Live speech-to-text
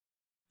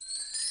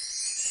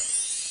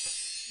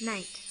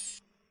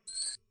Night.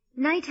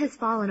 Night has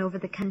fallen over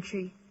the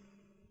country.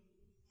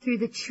 Through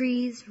the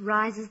trees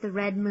rises the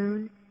red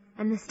moon,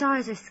 and the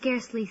stars are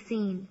scarcely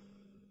seen.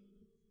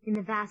 In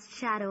the vast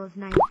shadow of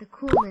night, the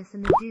coolness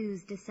and the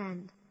dews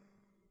descend.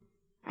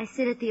 I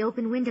sit at the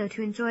open window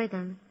to enjoy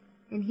them,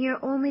 and hear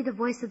only the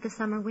voice of the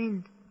summer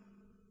wind.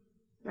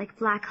 Like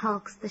black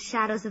hulks, the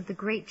shadows of the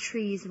great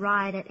trees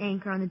ride at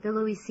anchor on the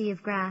billowy sea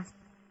of grass.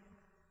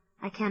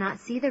 I cannot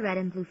see the red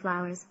and blue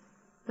flowers,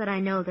 but I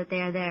know that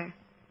they are there.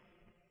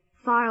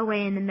 Far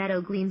away in the meadow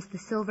gleams the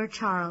silver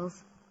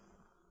Charles.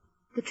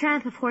 The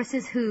tramp of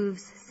horses'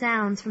 hooves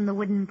sounds from the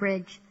wooden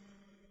bridge.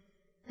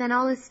 Then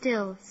all is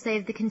still,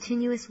 save the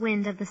continuous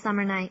wind of the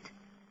summer night.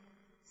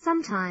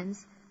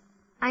 Sometimes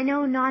I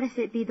know not if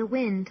it be the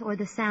wind or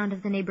the sound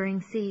of the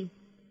neighboring sea.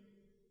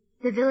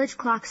 The village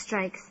clock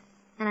strikes,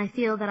 and I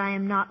feel that I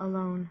am not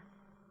alone.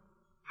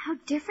 How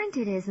different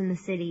it is in the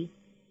city!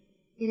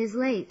 It is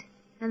late,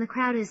 and the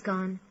crowd is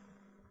gone.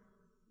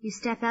 You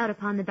step out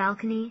upon the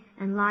balcony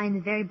and lie in the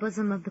very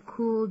bosom of the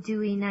cool,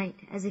 dewy night,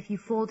 as if you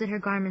folded her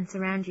garments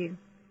around you.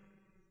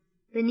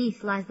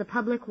 Beneath lies the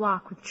public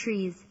walk with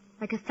trees,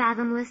 like a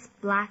fathomless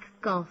black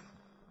gulf,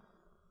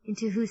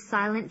 into whose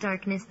silent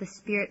darkness the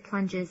spirit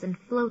plunges and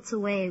floats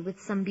away with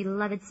some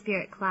beloved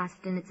spirit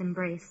clasped in its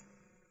embrace.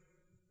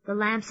 The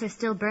lamps are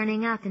still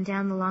burning up and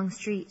down the long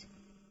street.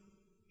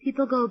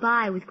 People go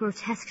by with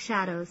grotesque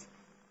shadows,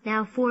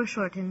 now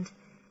foreshortened,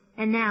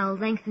 and now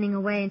lengthening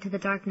away into the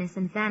darkness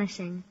and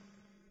vanishing,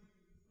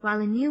 while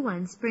a new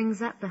one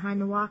springs up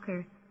behind the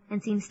walker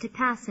and seems to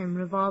pass him,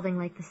 revolving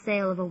like the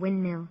sail of a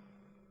windmill.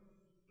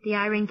 The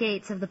iron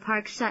gates of the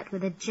park shut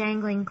with a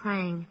jangling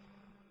clang.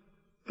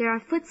 There are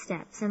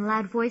footsteps and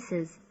loud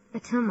voices, a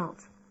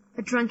tumult,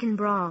 a drunken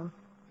brawl,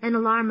 an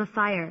alarm of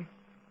fire,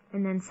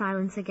 and then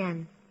silence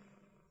again.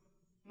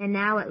 And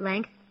now at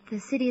length the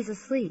city is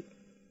asleep,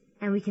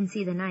 and we can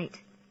see the night.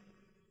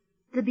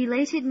 The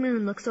belated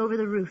moon looks over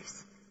the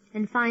roofs,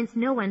 and finds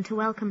no one to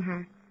welcome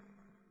her.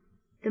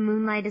 The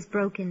moonlight is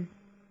broken.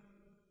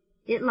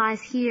 It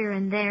lies here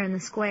and there in the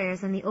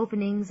squares and the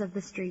openings of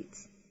the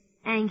streets,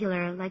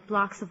 angular like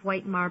blocks of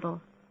white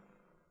marble.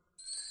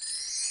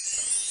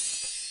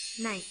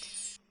 Night.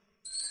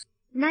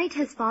 Night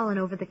has fallen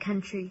over the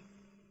country.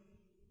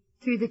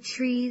 Through the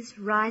trees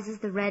rises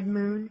the red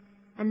moon,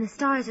 and the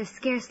stars are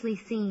scarcely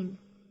seen.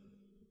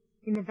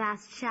 In the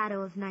vast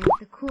shadow of night,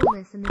 the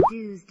coolness and the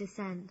dews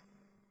descend.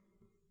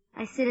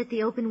 I sit at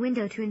the open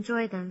window to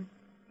enjoy them,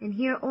 and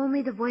hear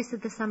only the voice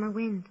of the summer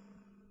wind.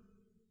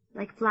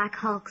 Like black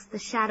hulks, the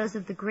shadows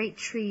of the great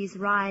trees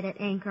ride at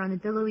anchor on the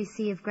billowy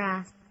sea of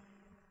grass.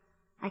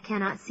 I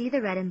cannot see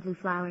the red and blue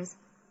flowers,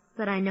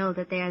 but I know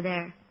that they are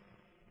there.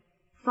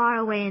 Far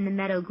away in the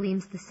meadow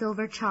gleams the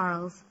silver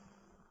Charles.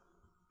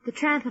 The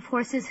tramp of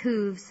horses'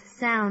 hooves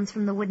sounds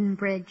from the wooden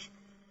bridge.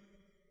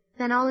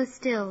 Then all is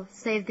still,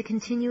 save the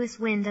continuous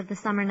wind of the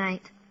summer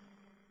night.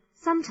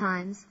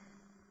 Sometimes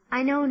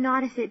I know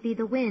not if it be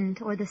the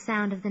wind or the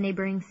sound of the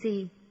neighboring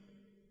sea.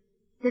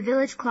 The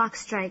village clock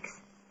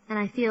strikes, and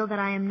I feel that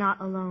I am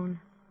not alone.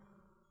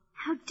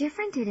 How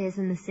different it is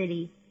in the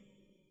city!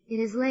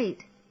 It is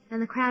late,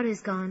 and the crowd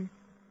is gone.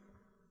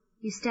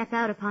 You step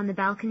out upon the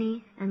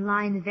balcony and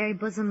lie in the very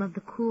bosom of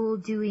the cool,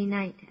 dewy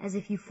night, as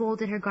if you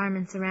folded her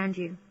garments around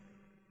you.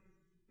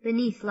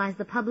 Beneath lies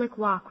the public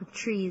walk with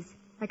trees,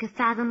 like a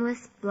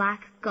fathomless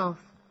black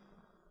gulf,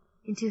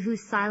 into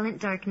whose silent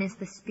darkness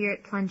the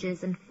spirit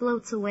plunges and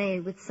floats away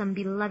with some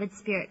beloved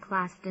spirit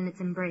clasped in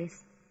its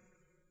embrace.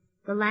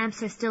 The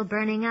lamps are still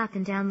burning up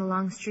and down the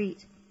long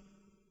street.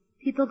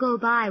 People go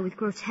by with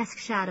grotesque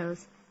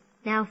shadows,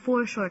 now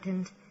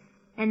foreshortened,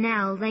 and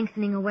now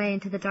lengthening away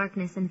into the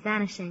darkness and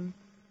vanishing,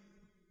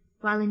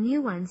 while a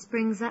new one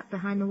springs up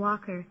behind the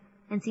walker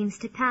and seems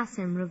to pass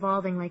him,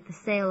 revolving like the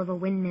sail of a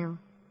windmill.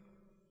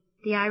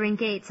 The iron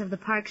gates of the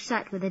park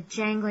shut with a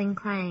jangling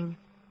clang.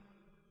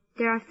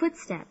 There are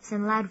footsteps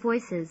and loud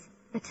voices,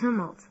 a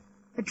tumult,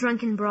 a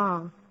drunken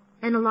brawl,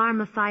 an alarm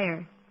of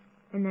fire,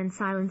 and then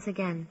silence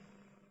again.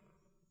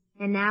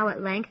 And now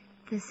at length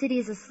the city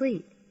is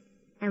asleep,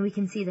 and we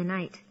can see the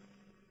night.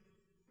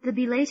 The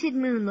belated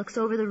moon looks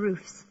over the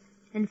roofs,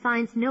 and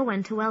finds no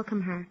one to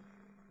welcome her.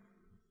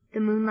 The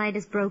moonlight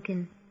is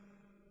broken.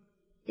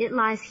 It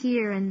lies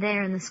here and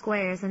there in the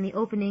squares and the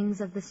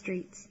openings of the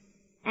streets,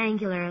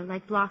 angular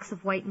like blocks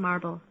of white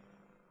marble.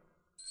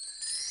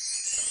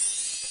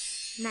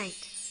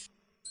 Night.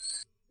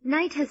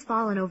 Night has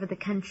fallen over the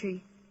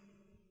country.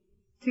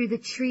 Through the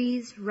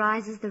trees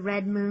rises the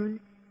red moon,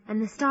 and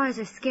the stars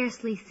are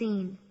scarcely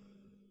seen.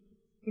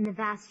 In the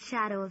vast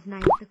shadow of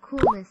night, the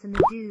coolness and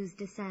the dews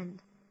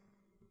descend.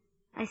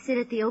 I sit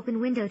at the open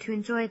window to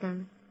enjoy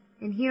them,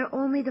 and hear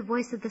only the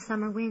voice of the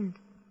summer wind.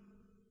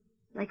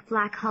 Like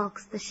black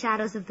hulks, the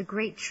shadows of the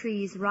great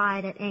trees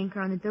ride at anchor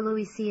on the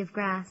billowy sea of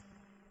grass.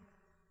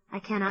 I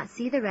cannot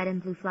see the red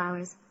and blue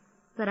flowers,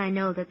 but I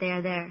know that they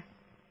are there.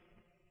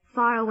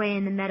 Far away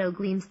in the meadow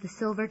gleams the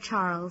silver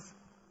Charles.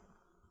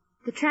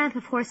 The tramp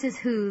of horses'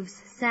 hooves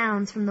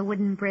sounds from the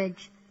wooden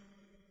bridge.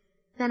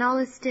 Then all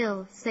is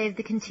still, save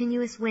the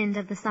continuous wind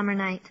of the summer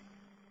night.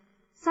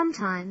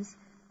 Sometimes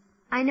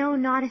I know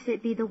not if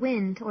it be the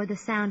wind or the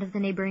sound of the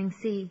neighboring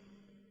sea.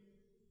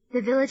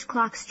 The village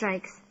clock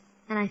strikes,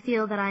 and I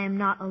feel that I am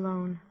not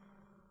alone.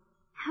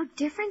 How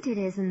different it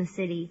is in the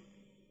city!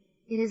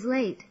 It is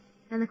late,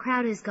 and the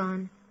crowd is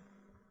gone.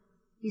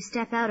 You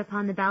step out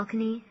upon the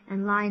balcony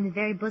and lie in the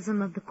very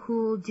bosom of the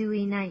cool,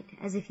 dewy night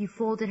as if you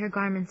folded her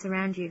garments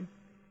around you.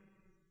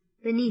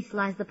 Beneath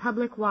lies the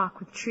public walk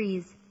with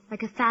trees,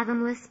 like a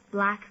fathomless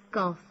black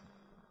gulf,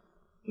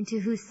 into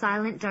whose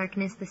silent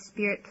darkness the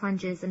spirit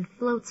plunges and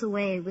floats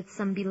away with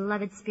some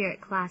beloved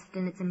spirit clasped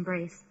in its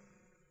embrace.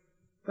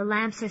 The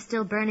lamps are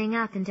still burning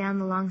up and down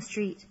the long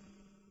street.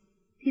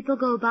 People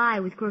go by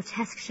with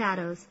grotesque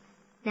shadows,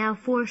 now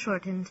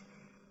foreshortened,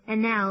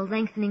 and now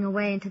lengthening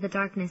away into the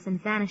darkness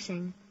and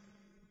vanishing,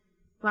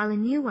 while a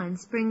new one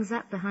springs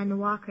up behind the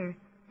walker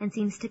and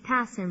seems to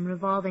pass him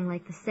revolving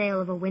like the sail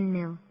of a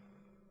windmill.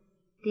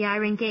 The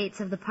iron gates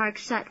of the park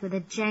shut with a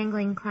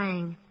jangling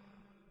clang.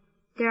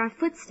 There are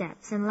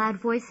footsteps and loud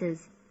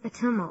voices, a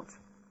tumult,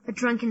 a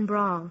drunken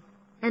brawl,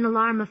 an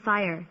alarm of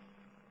fire,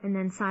 and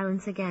then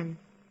silence again.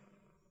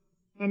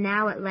 And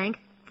now at length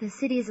the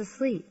city is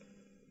asleep,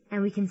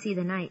 and we can see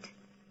the night.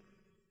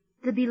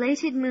 The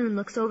belated moon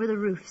looks over the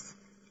roofs,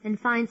 and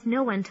finds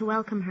no one to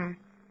welcome her.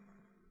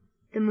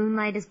 The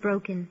moonlight is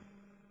broken.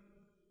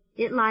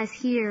 It lies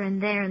here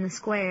and there in the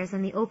squares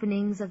and the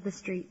openings of the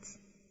streets,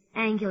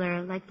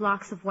 angular like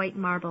blocks of white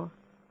marble.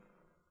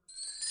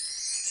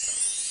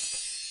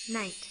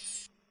 Night.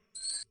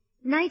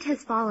 Night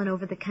has fallen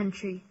over the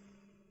country.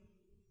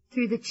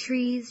 Through the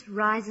trees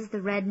rises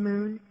the red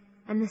moon,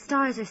 and the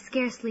stars are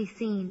scarcely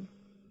seen.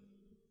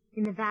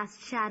 In the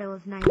vast shadow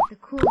of night the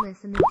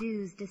coolness and the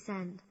dews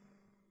descend.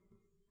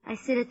 I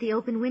sit at the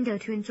open window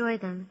to enjoy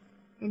them,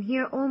 and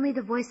hear only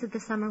the voice of the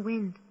summer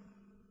wind.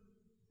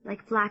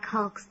 Like black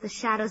hulks, the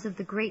shadows of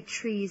the great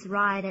trees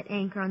ride at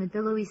anchor on the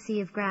billowy sea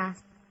of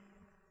grass.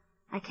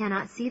 I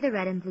cannot see the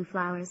red and blue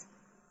flowers,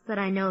 but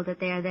I know that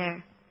they are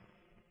there.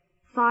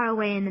 Far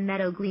away in the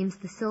meadow gleams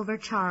the silver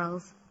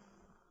Charles.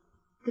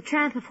 The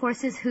tramp of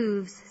horses'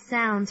 hooves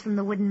sounds from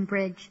the wooden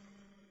bridge.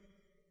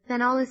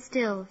 Then all is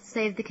still,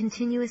 save the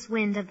continuous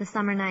wind of the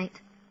summer night.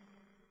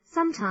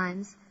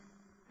 Sometimes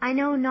I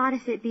know not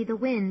if it be the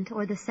wind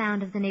or the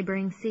sound of the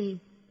neighboring sea.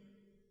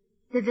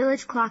 The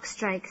village clock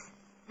strikes,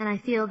 and I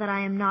feel that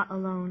I am not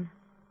alone.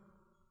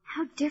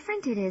 How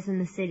different it is in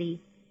the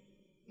city!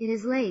 It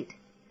is late,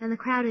 and the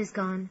crowd is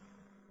gone.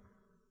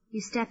 You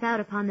step out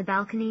upon the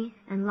balcony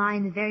and lie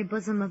in the very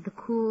bosom of the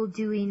cool,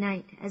 dewy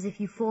night as if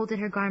you folded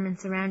her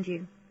garments around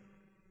you.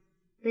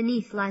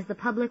 Beneath lies the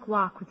public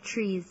walk with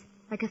trees,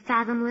 like a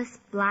fathomless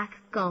black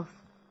gulf,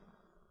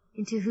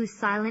 into whose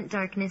silent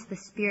darkness the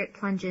spirit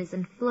plunges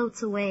and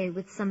floats away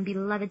with some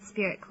beloved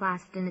spirit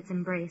clasped in its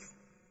embrace.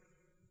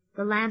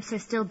 The lamps are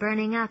still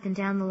burning up and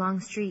down the long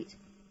street.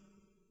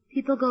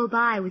 People go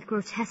by with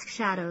grotesque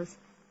shadows,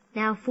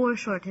 now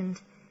foreshortened,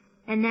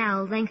 and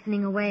now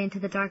lengthening away into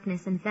the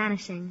darkness and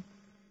vanishing,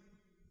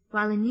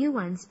 while a new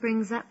one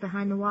springs up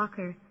behind the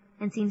walker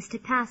and seems to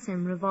pass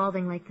him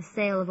revolving like the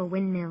sail of a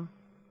windmill.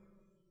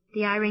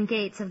 The iron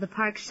gates of the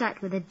park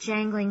shut with a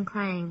jangling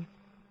clang.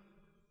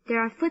 There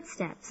are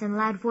footsteps and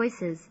loud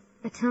voices,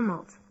 a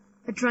tumult,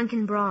 a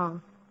drunken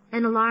brawl,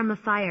 an alarm of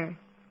fire,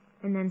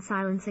 and then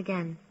silence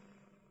again.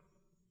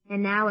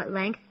 And now at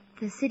length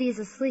the city is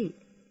asleep,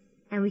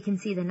 and we can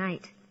see the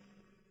night.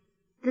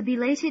 The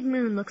belated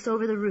moon looks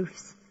over the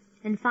roofs,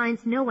 and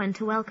finds no one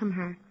to welcome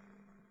her.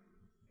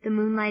 The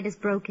moonlight is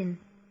broken.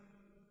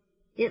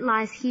 It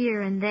lies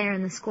here and there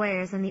in the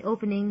squares and the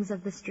openings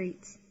of the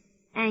streets,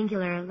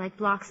 angular like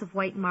blocks of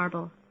white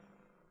marble.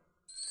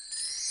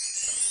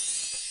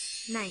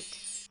 Night.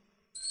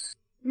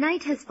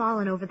 Night has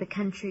fallen over the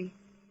country.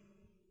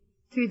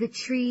 Through the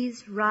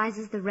trees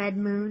rises the red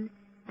moon,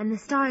 and the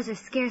stars are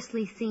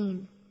scarcely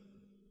seen.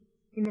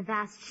 In the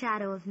vast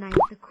shadow of night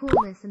the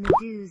coolness and the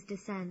dews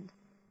descend.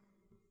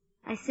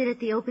 I sit at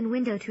the open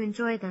window to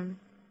enjoy them,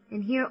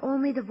 and hear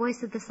only the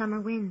voice of the summer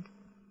wind.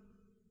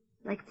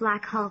 Like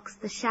black hulks,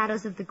 the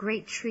shadows of the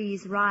great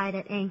trees ride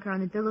at anchor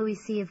on the billowy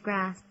sea of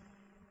grass.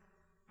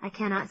 I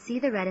cannot see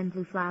the red and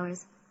blue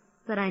flowers,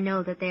 but I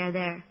know that they are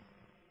there.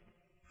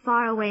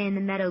 Far away in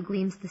the meadow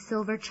gleams the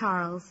silver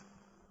Charles.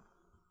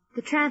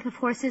 The tramp of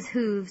horses'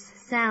 hooves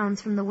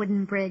sounds from the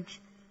wooden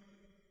bridge.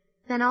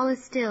 Then all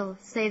is still,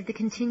 save the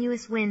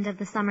continuous wind of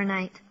the summer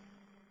night.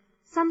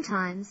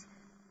 Sometimes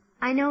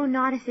I know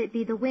not if it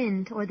be the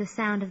wind or the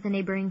sound of the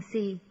neighboring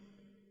sea.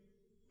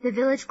 The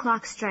village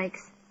clock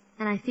strikes,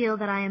 and I feel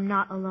that I am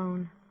not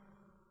alone.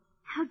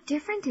 How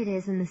different it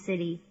is in the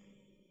city!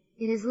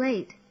 It is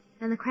late,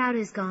 and the crowd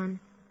is gone.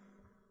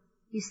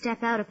 You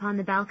step out upon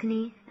the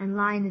balcony and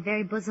lie in the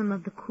very bosom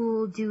of the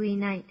cool, dewy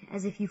night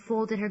as if you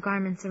folded her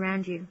garments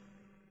around you.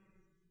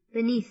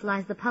 Beneath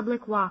lies the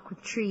public walk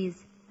with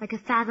trees, like a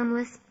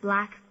fathomless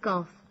black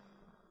gulf,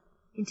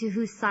 into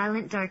whose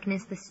silent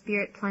darkness the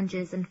spirit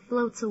plunges and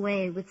floats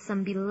away with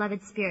some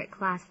beloved spirit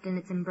clasped in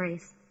its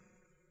embrace.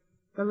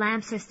 The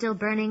lamps are still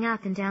burning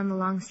up and down the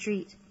long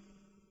street.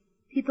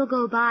 People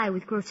go by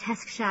with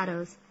grotesque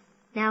shadows,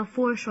 now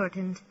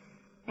foreshortened,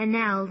 and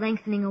now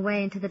lengthening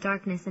away into the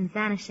darkness and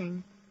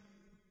vanishing,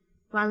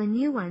 while a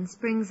new one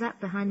springs up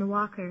behind the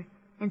walker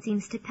and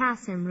seems to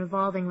pass him,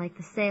 revolving like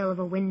the sail of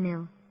a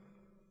windmill.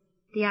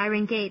 The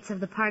iron gates of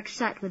the park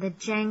shut with a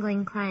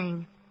jangling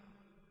clang.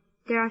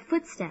 There are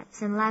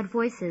footsteps and loud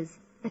voices,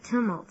 a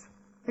tumult,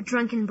 a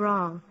drunken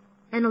brawl,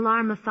 an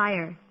alarm of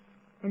fire,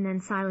 and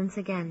then silence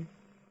again.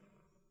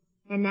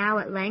 And now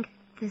at length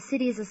the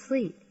city is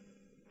asleep,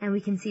 and we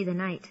can see the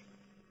night.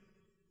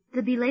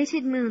 The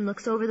belated moon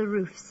looks over the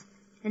roofs,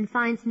 and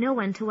finds no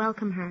one to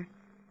welcome her.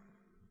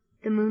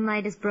 The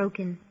moonlight is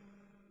broken.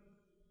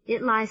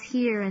 It lies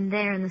here and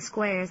there in the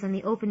squares and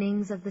the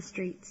openings of the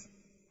streets,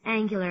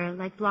 angular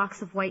like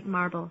blocks of white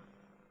marble.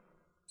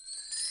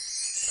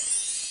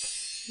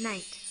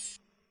 Night.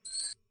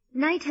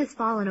 Night has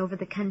fallen over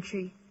the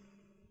country.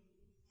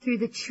 Through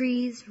the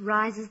trees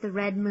rises the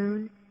red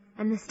moon,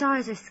 and the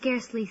stars are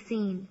scarcely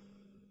seen.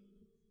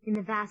 In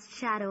the vast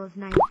shadow of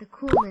night, the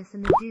coolness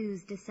and the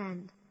dews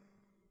descend.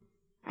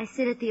 I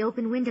sit at the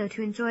open window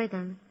to enjoy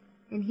them,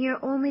 and hear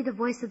only the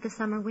voice of the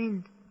summer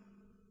wind.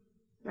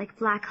 Like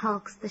black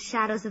hulks, the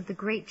shadows of the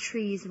great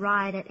trees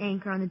ride at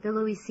anchor on the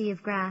billowy sea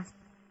of grass.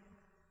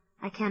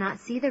 I cannot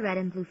see the red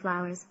and blue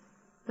flowers,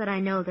 but I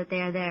know that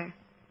they are there.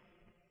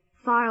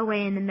 Far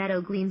away in the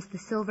meadow gleams the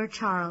silver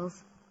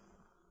Charles.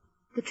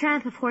 The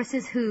tramp of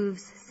horses'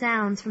 hooves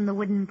sounds from the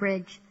wooden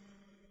bridge.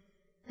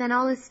 Then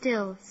all is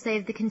still,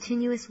 save the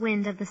continuous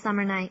wind of the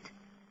summer night.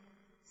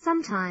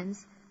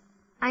 Sometimes,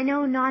 I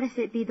know not if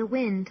it be the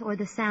wind or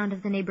the sound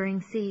of the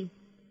neighboring sea.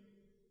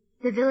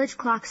 The village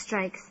clock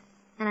strikes,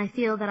 and I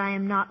feel that I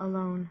am not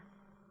alone.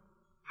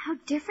 How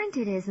different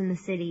it is in the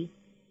city!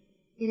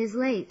 It is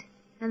late,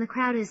 and the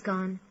crowd is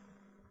gone.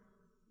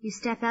 You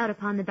step out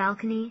upon the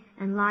balcony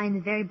and lie in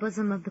the very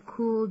bosom of the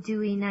cool,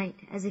 dewy night,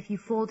 as if you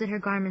folded her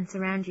garments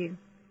around you.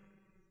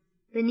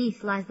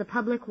 Beneath lies the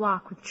public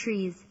walk with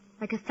trees,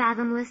 like a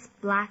fathomless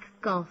black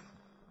gulf,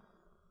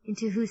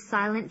 into whose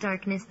silent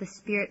darkness the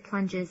spirit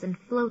plunges and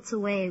floats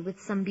away with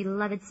some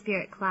beloved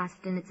spirit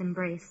clasped in its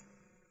embrace.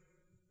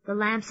 The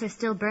lamps are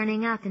still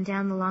burning up and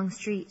down the long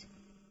street.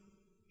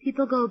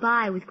 People go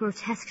by with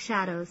grotesque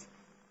shadows,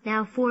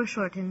 now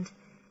foreshortened,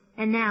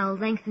 and now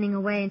lengthening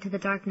away into the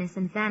darkness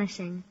and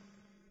vanishing,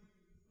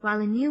 while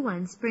a new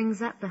one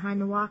springs up behind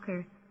the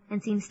walker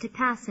and seems to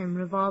pass him,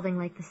 revolving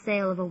like the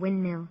sail of a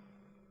windmill.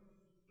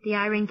 The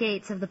iron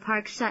gates of the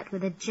park shut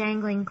with a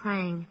jangling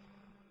clang.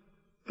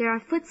 There are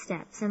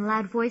footsteps and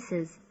loud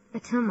voices, a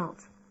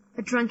tumult,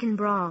 a drunken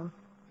brawl,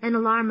 an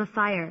alarm of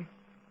fire,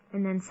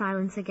 and then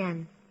silence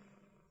again.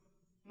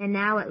 And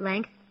now at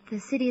length the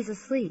city is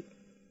asleep,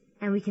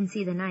 and we can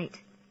see the night.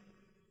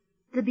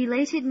 The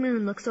belated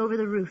moon looks over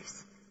the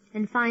roofs,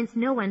 and finds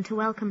no one to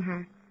welcome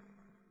her.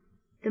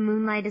 The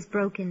moonlight is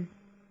broken.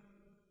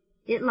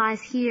 It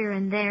lies here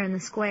and there in the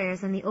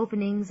squares and the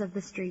openings of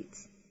the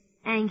streets,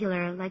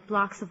 angular like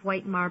blocks of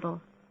white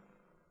marble.